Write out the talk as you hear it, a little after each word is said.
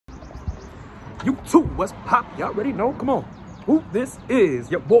YouTube, what's pop? Y'all already know. Come on. Who this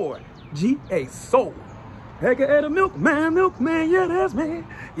is? Your boy, G.A. Soul. Aka the milkman, yeah, that's me.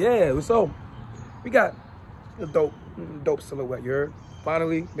 Yeah, so we got a dope silhouette, you heard?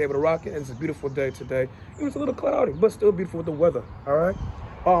 Finally, be able to rock it. And it's a beautiful day today. Even it's a little cloudy, but still beautiful with the weather, all right?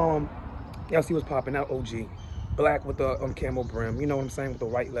 Y'all see what's popping out, OG. Black with the camo brim, you know what I'm saying? With the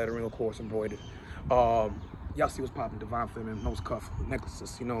white lettering, of course, embroidered. Y'all see what's popping, Divine Feminine, nose cuff,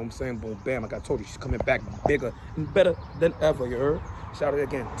 necklaces, you know what I'm saying? Boom, bam, like I told you, she's coming back bigger and better than ever, you heard? Shout out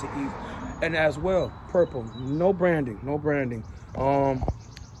again to Eve. And as well, purple, no branding.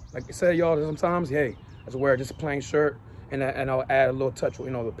 Like I said, y'all, sometimes, hey, I just wear just a plain shirt and I'll add a little touch with,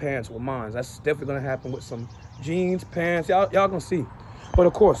 you know, the pants with mine. That's definitely gonna happen with some jeans, pants, y'all gonna see. But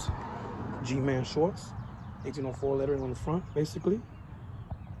of course, G-Man shorts, 1804 lettering on the front, basically.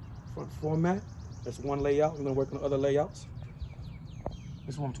 Front format. That's one layout. We're gonna work on other layouts.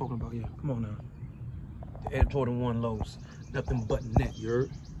 That's what I'm talking about. Yeah, come on now. The Air Jordan 1 lows. Nothing but net, you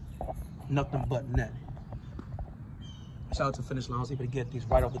heard? Nothing but net. Shout out to Finish Line. I was able to get these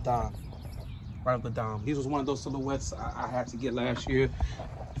right off the dime. Right off the dime. These was one of those silhouettes I had to get last year.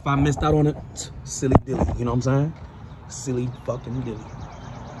 If I missed out on it, silly dilly. You know what I'm saying? Silly fucking dilly.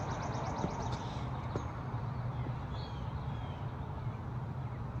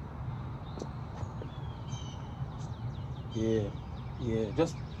 Yeah,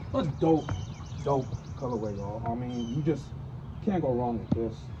 just a dope colorway, y'all. I mean, you just can't go wrong with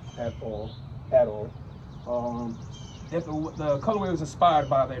this at all. If the colorway was inspired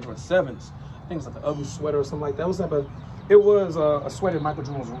by the 7s, I think it's like the ugly sweater or something like that. It was a sweater Michael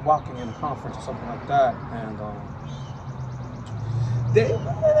Jordan was walking in a conference or something like that, and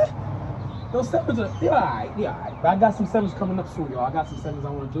those 7s are they're alright. But I got some 7s coming up soon, y'all. I got some 7s I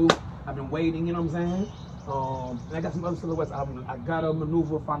want to do. I've been waiting, you know what I'm saying? And I got some other silhouettes. I got a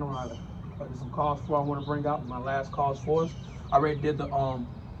maneuver, find out some cause for I want to bring out my last cause for us. I already did the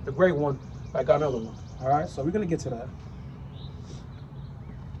gray one. I got another one. All right, so we're gonna get to that.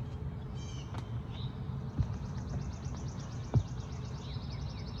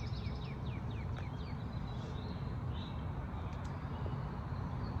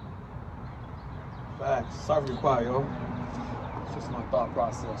 Facts. Sorry for the quiet, yo. It's just my thought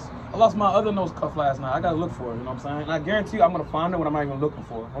process. I lost my other nose cuff last night. I gotta look for it, you know what I'm saying? And I guarantee you I'm gonna find it when I'm not even looking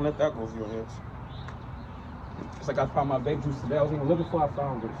for it. Don't let that go over your heads. It's like I found my vape juice today. I wasn't even looking for it, I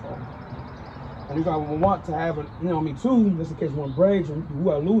found it. So. And you guys want to have it, you know, me too, just in case one breaks or you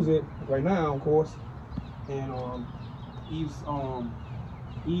will lose it right now, of course. And Eve's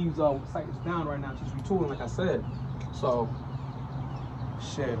site is down right now. She's retooling, like I said. So,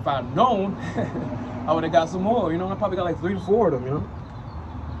 shit, if I'd known, I would have got some more. You know, I probably got like 3 to 4 of them. You know,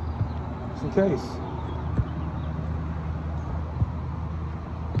 just in case.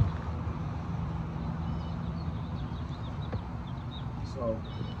 So,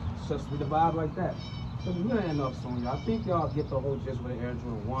 it's just the vibe like that. So we're gonna end up soon, y'all. I think y'all get the whole gist with the Air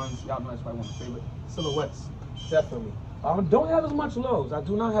Jordan 1s. Y'all know that's probably one of my favorite silhouettes, definitely. Don't have as much lows. I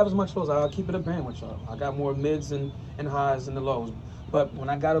do not have as much lows. I'll keep it a band with y'all. I got more mids and highs than the lows. But when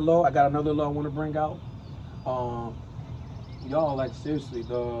I got a low, I got another low I want to bring out. Y'all, like seriously,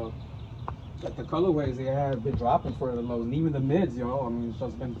 the colorways they have been dropping for the lows, and even the mids, y'all. I mean, it's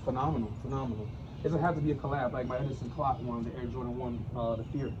just been phenomenal. It doesn't have to be a collab like my Edison Clock one, the Air Jordan 1, the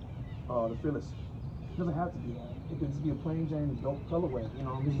Fearless. It doesn't have to be that. It can just be a plain Jane dope colorway. You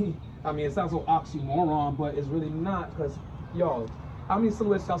know what I mean? I mean, it sounds so oxymoron, but it's really not. Because, yo, how many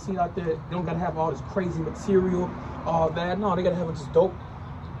silhouettes y'all see out there? They don't gotta have all this crazy material, all that. No, they gotta have a just dope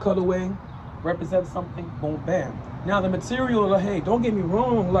colorway, represent something. Boom, bam. Now the material, hey, don't get me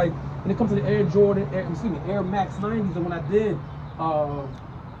wrong. Like when it comes to the Air Jordan, Air Max 90s, and when I did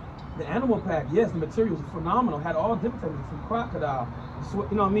the Animal Pack, yes, the material was phenomenal. Had all different things from crocodile. You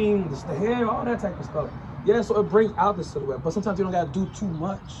know what I mean? Just the hair, all that type of stuff. Yeah, so it brings out the silhouette, but sometimes you don't gotta do too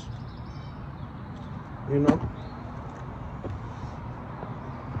much. You know?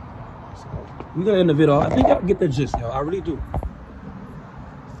 So, we're gonna end the video. I think y'all get the gist, y'all. I really do.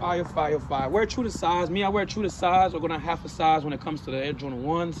 Fire. Wear true to size. Me, I wear true to size. We're gonna half a size when it comes to the Air Jordan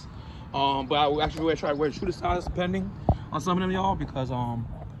 1s. But I will actually try to wear true to size depending on some of them, y'all, because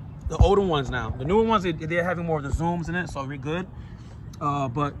the older ones now. The newer ones, they're having more of the zooms in it, so we're good.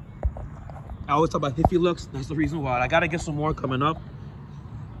 But I always talk about hippie looks. That's the reason why. I gotta get some more coming up.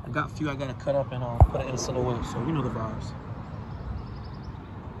 I got a few I gotta cut up and put it in silhouette, so you know the vibes.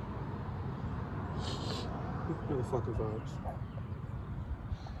 You know the fucking vibes.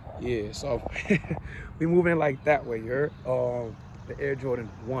 Yeah, so we moving like that way, you heard? The Air Jordan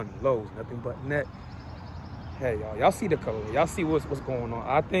 1 lows, nothing but net. Hey, y'all see the color. Y'all see what's going on.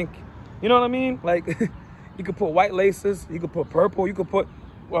 I think You know what I mean? Like, you could put white laces, you could put purple, you could put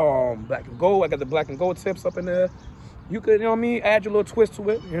black and gold. I got the black and gold tips up in there. You could, you know what I mean, add your little twist to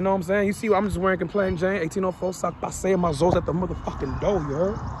it. You know what I'm saying? You see, I'm just wearing plain Jane, 1804, sock passe, my Zoes at the motherfucking door, you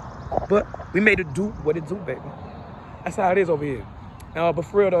heard? But we made it do what it do, baby. That's how it is over here. But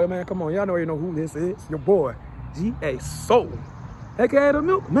for real though, man, come on. Y'all already know who this is. Your boy, G.A. Soul. AKA the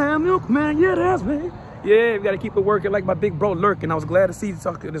milkman, yeah, that's me. Yeah, we gotta keep it working like my big bro lurking. I was glad to see you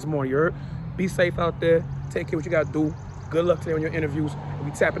talking this morning, you heard? Be safe out there. Take care of what you gotta do. Good luck today on your interviews. And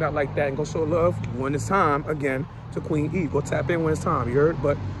we tap it out like that and go show love when it's time again to Queen Eve. Go tap in when it's time, you heard?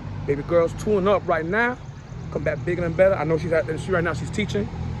 But baby girl's tuning up right now. Come back bigger and better. I know she's right now, she's teaching.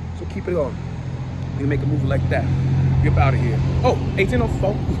 So keep it on. We make a move like that. Get out of here. Oh,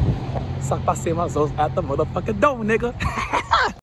 1804. Sock passe my Zoes at the motherfucking door, nigga.